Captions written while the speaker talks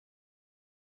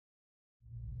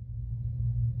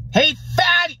Hey,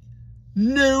 fatty!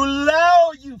 New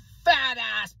low, you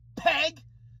fat-ass peg!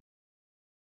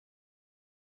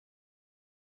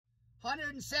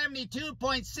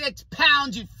 172.6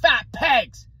 pounds, you fat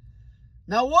pegs!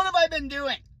 Now, what have I been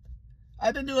doing?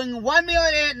 I've been doing one meal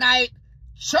a day at night,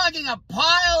 chugging a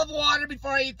pile of water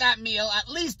before I eat that meal, at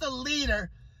least a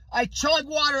liter. I chug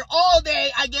water all day.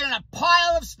 I get in a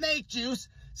pile of snake juice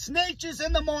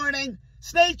in the morning,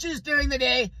 snake juice during the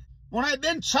day. When I've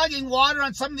been chugging water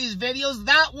on some of these videos,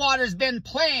 that water's been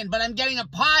plain, but I'm getting a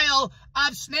pile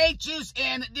of snake juice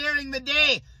in during the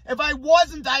day. If I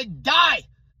wasn't, I'd die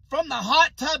from the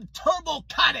hot tub turbo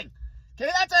cutting.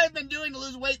 Okay, that's what I've been doing to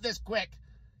lose weight this quick.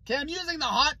 Okay, I'm using the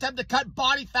hot tub to cut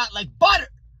body fat like butter.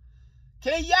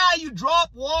 Okay, yeah, you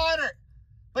drop water,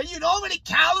 but you know how many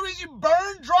calories you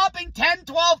burn dropping 10,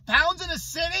 12 pounds in a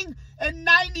sitting in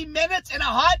 90 minutes in a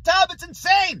hot tub? It's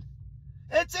insane.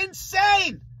 It's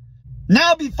insane.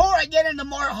 Now, before I get into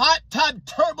more hot tub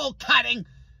turbo cutting,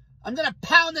 I'm going to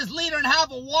pound this liter and a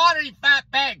half of water, you fat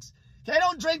bags. Okay, I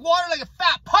don't drink water like a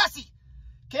fat pussy.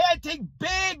 Okay, I take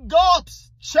big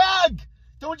gulps, chug.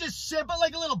 Don't just sip it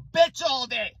like a little bitch all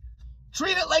day.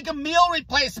 Treat it like a meal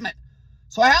replacement.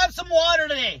 So I have some water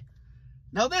today.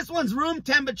 Now, this one's room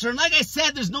temperature. And like I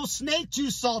said, there's no snake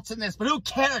juice salts in this, but who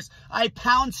cares? I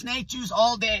pound snake juice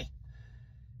all day.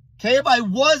 Okay, if I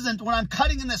wasn't, when I'm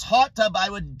cutting in this hot tub, I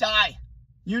would die.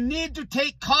 You need to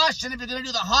take caution if you're going to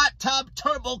do the hot tub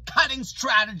turbo cutting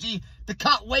strategy to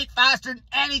cut weight faster than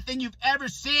anything you've ever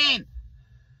seen.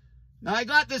 Now, I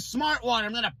got this smart water.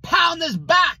 I'm going to pound this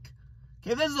back.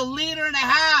 Okay, this is a liter and a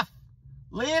half.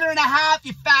 Liter and a half,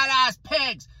 you fat ass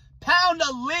pigs. Pound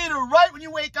a liter right when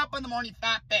you wake up in the morning,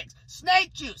 fat pigs.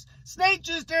 Snake juice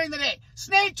during the day.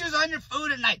 Snake juice on your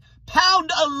food at night.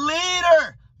 Pound a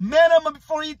liter minimum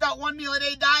before you eat that one meal a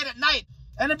day diet at night.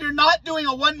 And if you're not doing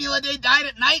a one meal a day diet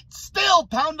at night, still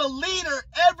pound a liter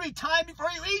every time before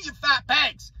you eat, you fat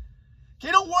pigs.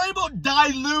 Okay, don't worry about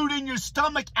diluting your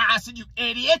stomach acid, you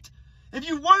idiot. If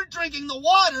you weren't drinking the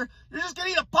water, you're just going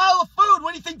to eat a pile of food.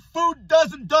 What do you think food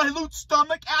doesn't dilute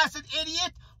stomach acid,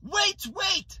 idiot? Weight's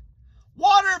weight.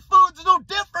 Water and food's no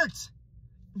difference.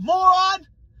 Moron.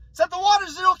 Except the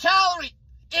water's 0 calorie.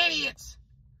 Idiots.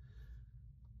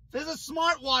 This is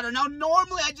smart water. Now,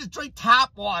 normally I just drink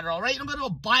tap water, all right? I'm going to go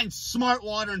buying smart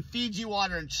water and Fiji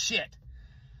water and shit.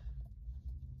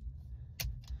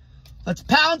 Let's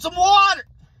pound some water.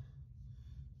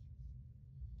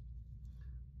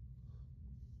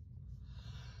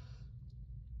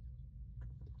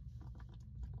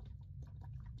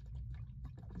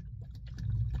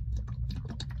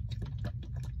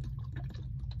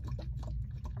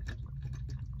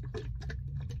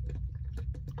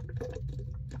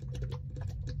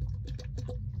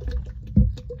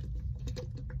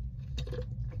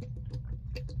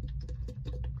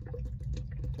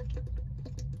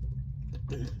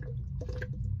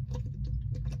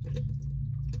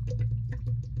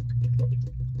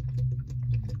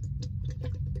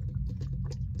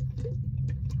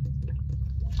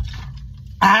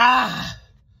 Ah!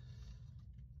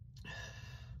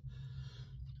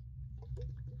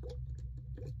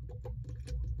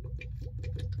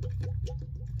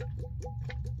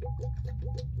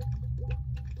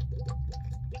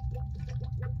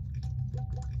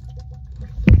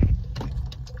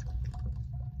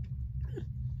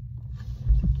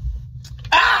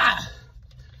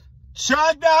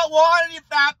 Chug that water, you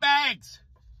fat bags.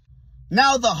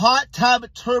 Now the hot tub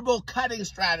turbo cutting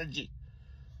strategy.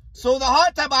 So the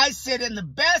hot tub I sit in, the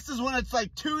best is when it's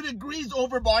like 2 degrees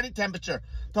over body temperature.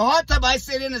 The hot tub I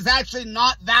sit in is actually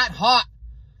not that hot.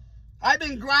 I've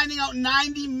been grinding out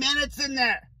 90 minutes in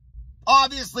there.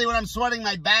 Obviously, when I'm sweating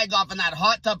my bag off in that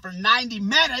hot tub for 90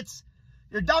 minutes,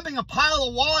 you're dumping a pile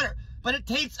of water. But it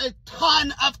takes a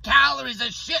ton of calories, a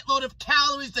shitload of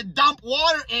calories to dump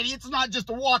water, idiots. It's not just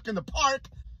a walk in the park.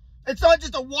 It's not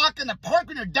just a walk in the park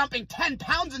when you're dumping 10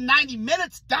 pounds in 90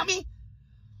 minutes, dummy.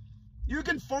 You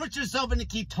can force yourself into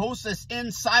ketosis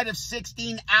inside of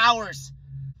 16 hours.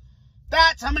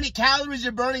 That's how many calories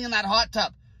you're burning in that hot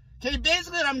tub. Okay,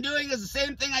 basically what I'm doing is the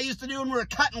same thing I used to do when we were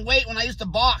cutting weight when I used to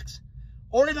box.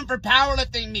 Or even for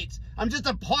powerlifting meets. I'm just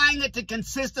applying it to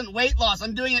consistent weight loss.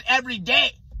 I'm doing it every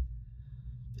day.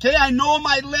 Okay, I know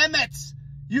my limits.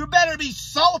 You better be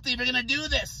salty if you're going to do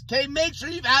this. Okay, make sure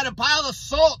you've had a pile of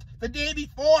salt the day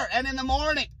before and in the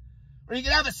morning. Or you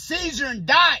can have a seizure and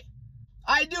die.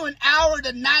 I do an hour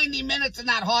to 90 minutes in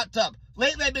that hot tub.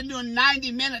 Lately, I've been doing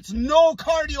 90 minutes. No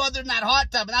cardio other than that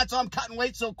hot tub. And that's why I'm cutting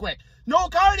weight so quick. No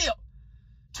cardio.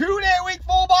 2-day-a-week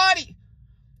full body.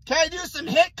 Okay, I do some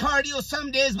HIIT cardio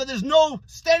some days, but there's no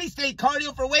steady state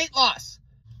cardio for weight loss.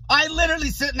 I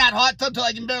literally sit in that hot tub till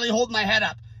I can barely hold my head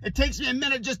up. It takes me a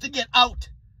minute just to get out.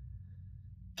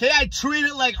 Okay, I treat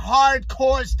it like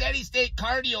hardcore steady state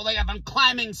cardio, like if I'm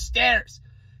climbing stairs.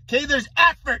 Okay, there's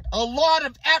effort, a lot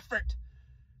of effort.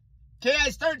 Okay,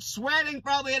 I start sweating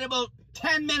probably at about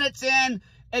 10 minutes in.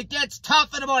 It gets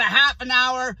tough at about a half an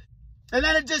hour. And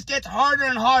then it just gets harder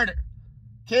and harder.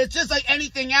 Okay, it's just like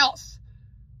anything else.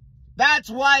 That's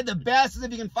why the best is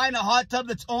if you can find a hot tub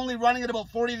that's only running at about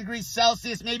 40 degrees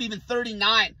Celsius, maybe even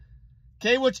 39.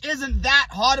 Okay, which isn't that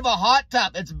hot of a hot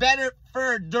tub. It's better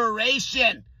for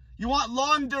duration. You want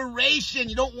long duration.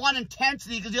 You don't want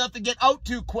intensity because you have to get out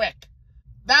too quick.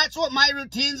 That's what my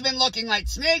routine's been looking like.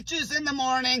 Snake juice in the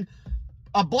morning,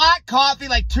 a black coffee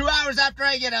like 2 hours after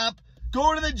I get up,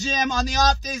 go to the gym. On the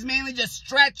off days, mainly just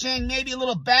stretching, maybe a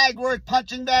little bag work,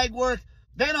 punching bag work.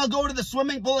 Then I'll go to the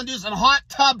swimming pool and do some hot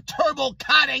tub turbo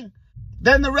cutting.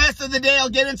 Then the rest of the day, I'll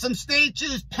get in some snake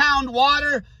juice, pound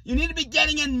water. You need to be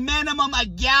getting in minimum a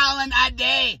gallon a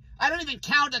day. I don't even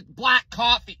count a black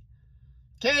coffee.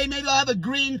 Okay, maybe I'll have a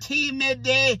green tea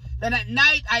midday. Then at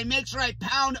night, I make sure I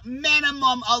pound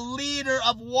minimum a liter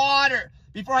of water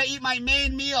before I eat my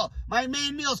main meal. My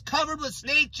main meal is covered with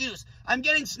snake juice. I'm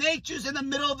getting snake juice in the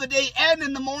middle of the day and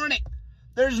in the morning.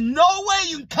 There's no way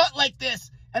you can cut like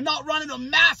this and not run into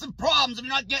massive problems if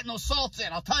you're not getting those salts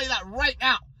in. I'll tell you that right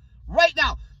now. Right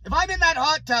now. If I'm in that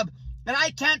hot tub and I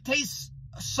can't taste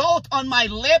salt on my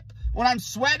lip when I'm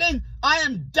sweating, I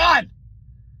am done.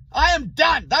 I am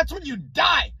done. That's when you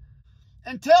die.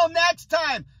 Until next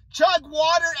time, chug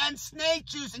water and snake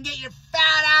juice and get your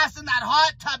fat ass in that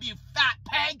hot tub, you fat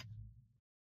pig.